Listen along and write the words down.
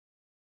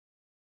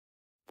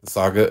The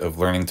saga of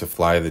learning to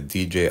fly the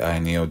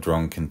DJI Neo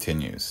drone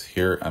continues.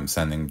 Here I'm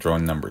sending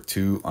drone number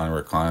 2 on a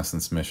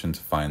reconnaissance mission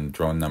to find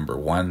drone number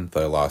 1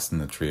 that I lost in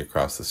the tree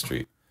across the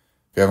street.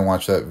 If you haven't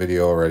watched that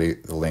video already,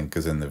 the link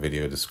is in the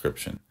video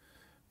description.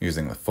 I'm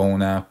using the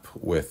phone app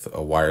with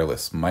a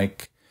wireless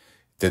mic.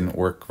 It didn't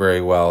work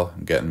very well.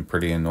 I'm getting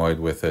pretty annoyed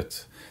with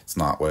it. It's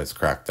not what it's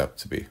cracked up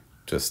to be.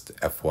 Just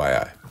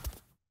FYI.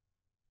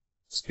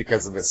 Just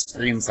because of the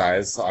screen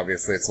size,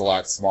 obviously it's a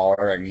lot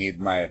smaller. I need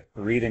my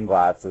reading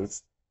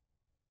glasses.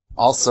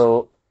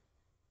 Also,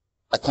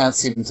 I can't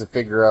seem to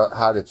figure out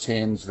how to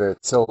change the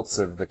tilts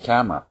of the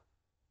camera.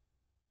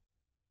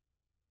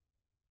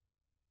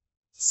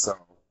 So,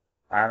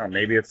 I don't know,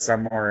 maybe it's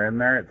somewhere in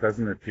there. It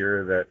doesn't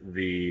appear that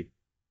the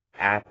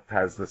app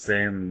has the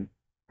same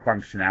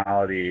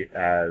functionality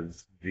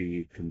as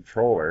the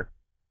controller,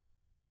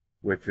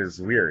 which is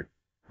weird.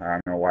 I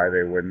don't know why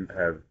they wouldn't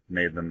have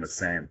made them the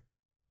same.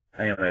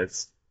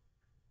 Anyways,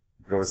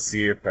 go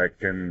see if I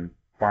can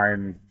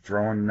find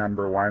drone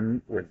number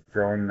 1 with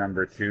drone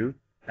number 2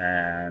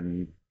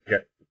 and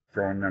get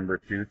drone number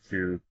 2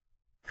 to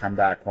come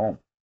back home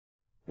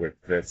with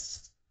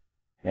this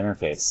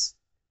interface.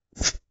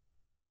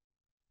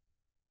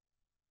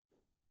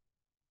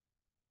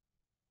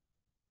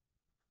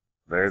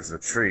 There's the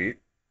tree. It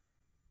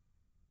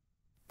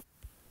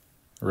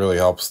really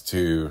helps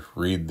to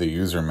read the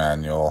user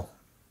manual.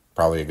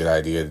 Probably a good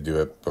idea to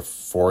do it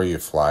before you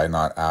fly,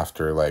 not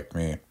after like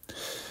me.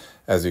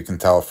 As you can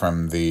tell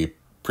from the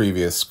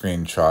previous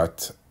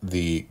screenshot,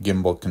 the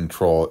gimbal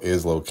control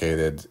is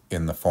located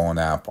in the phone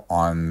app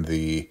on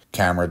the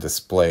camera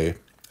display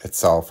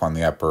itself on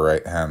the upper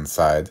right hand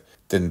side.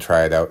 Didn't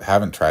try it out,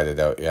 haven't tried it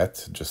out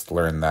yet, just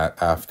learned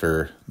that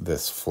after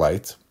this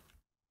flight.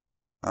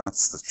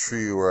 That's the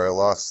tree where I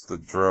lost the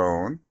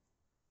drone.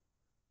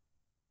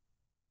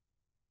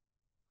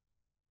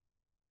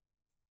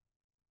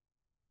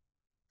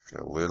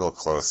 Get a little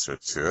closer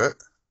to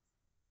it.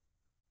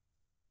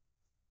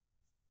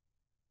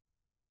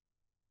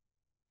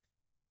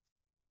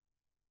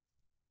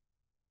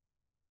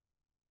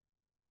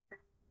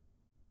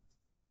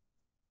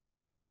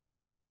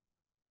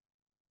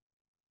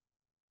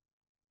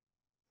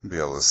 Be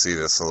able to see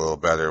this a little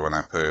better when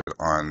I put it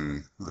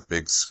on the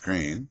big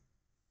screen.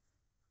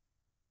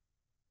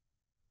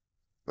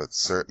 But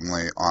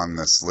certainly on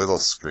this little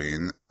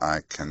screen, I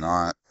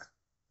cannot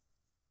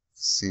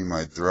see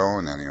my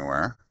drone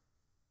anywhere.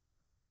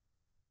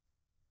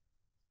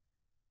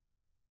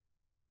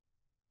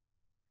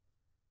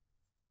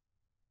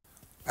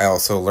 I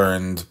also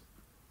learned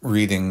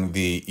reading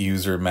the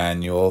user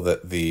manual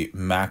that the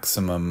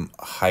maximum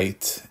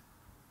height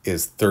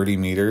is 30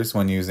 meters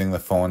when using the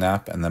phone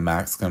app, and the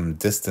maximum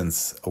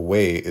distance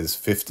away is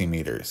 50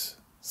 meters.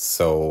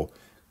 So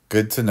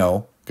good to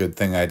know. Good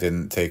thing I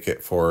didn't take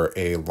it for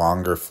a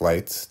longer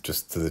flight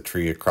just to the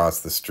tree across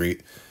the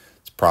street.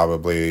 It's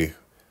probably, I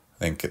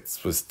think it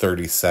was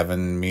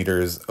 37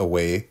 meters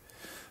away.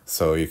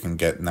 So you can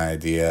get an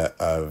idea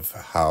of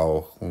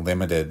how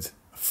limited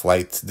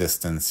flight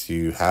distance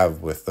you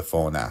have with the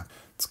phone app.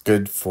 It's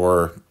good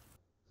for,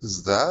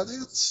 is that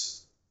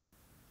it?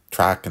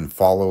 Track and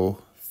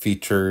follow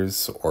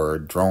features or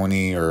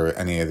droney or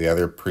any of the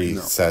other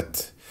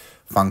preset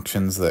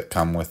functions that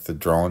come with the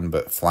drone,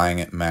 but flying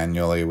it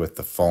manually with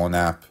the phone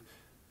app,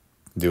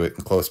 do it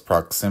in close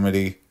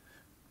proximity.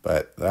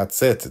 But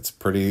that's it. It's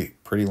pretty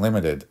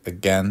limited.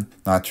 Again,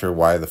 not sure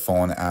why the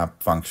phone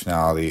app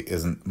functionality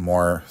isn't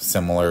more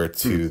similar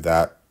to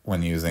that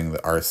when using the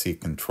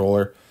RC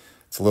controller.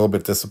 It's a little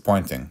bit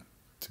disappointing,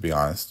 to be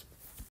honest.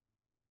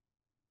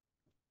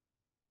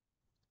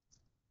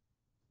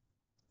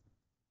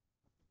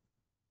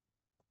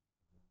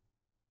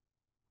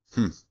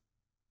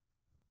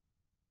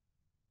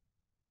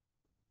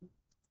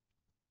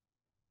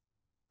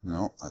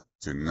 No, I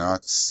do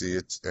not see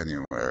it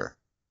anywhere.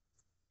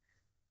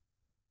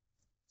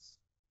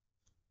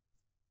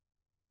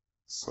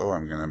 So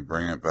I'm going to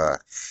bring it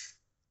back.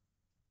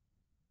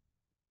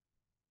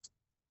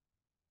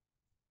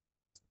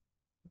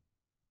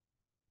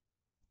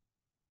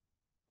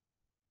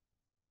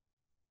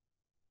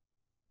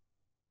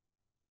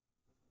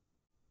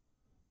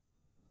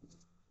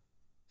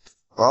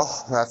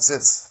 Well, that's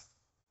it.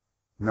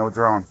 No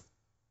drone.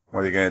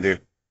 What are you going to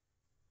do?